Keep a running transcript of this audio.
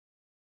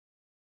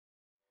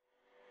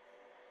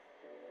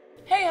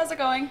Hey, how's it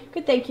going?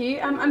 Good, thank you.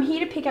 I'm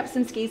here to pick up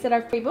some skis that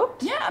I've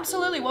pre-booked. Yeah,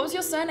 absolutely. What was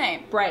your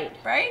surname? Braid.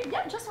 Braid?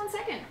 Yeah, just 1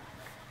 second.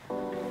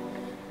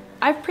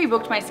 I've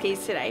pre-booked my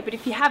skis today, but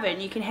if you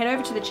haven't, you can head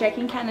over to the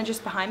check-in counter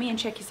just behind me and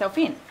check yourself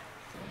in.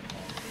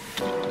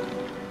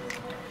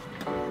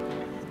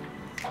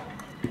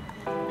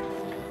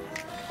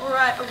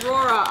 Alright,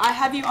 Aurora, I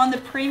have you on the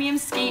premium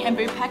ski and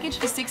boot package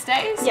for 6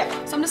 days.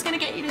 Yep. So I'm just going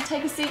to get you to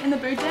take a seat in the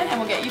boot den and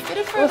we'll get you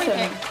fitted for Awesome.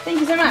 everything. Thank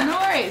you so much. No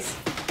worries.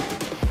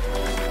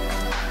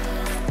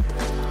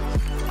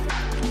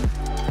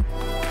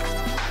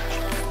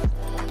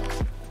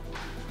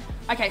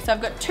 Okay, so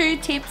I've got 2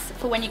 tips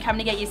for when you come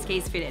to get your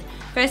skis fitted.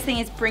 First thing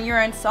is bring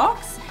your own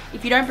socks.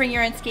 If you don't bring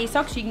your own ski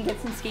socks, you can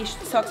get some ski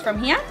socks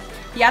from here.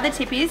 The other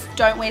tip is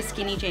don't wear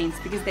skinny jeans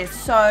because they're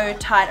so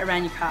tight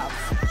around your calves.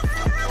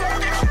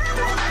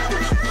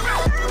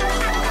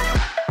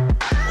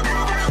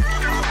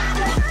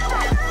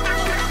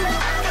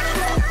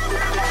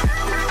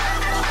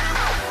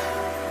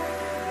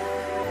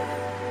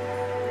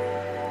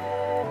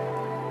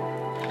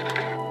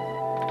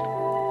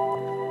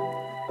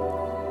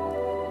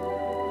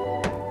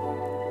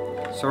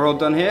 So we're all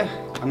done here.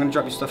 I'm going to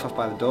drop your stuff off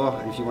by the door,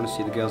 and if you want to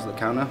see the girls at the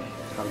counter,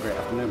 have a great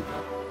afternoon.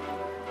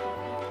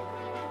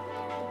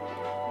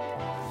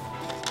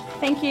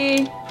 Thank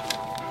you.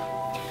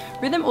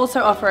 Rhythm also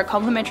offer a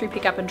complimentary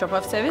pickup and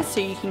drop-off service so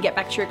you can get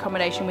back to your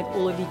accommodation with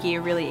all of your gear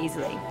really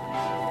easily.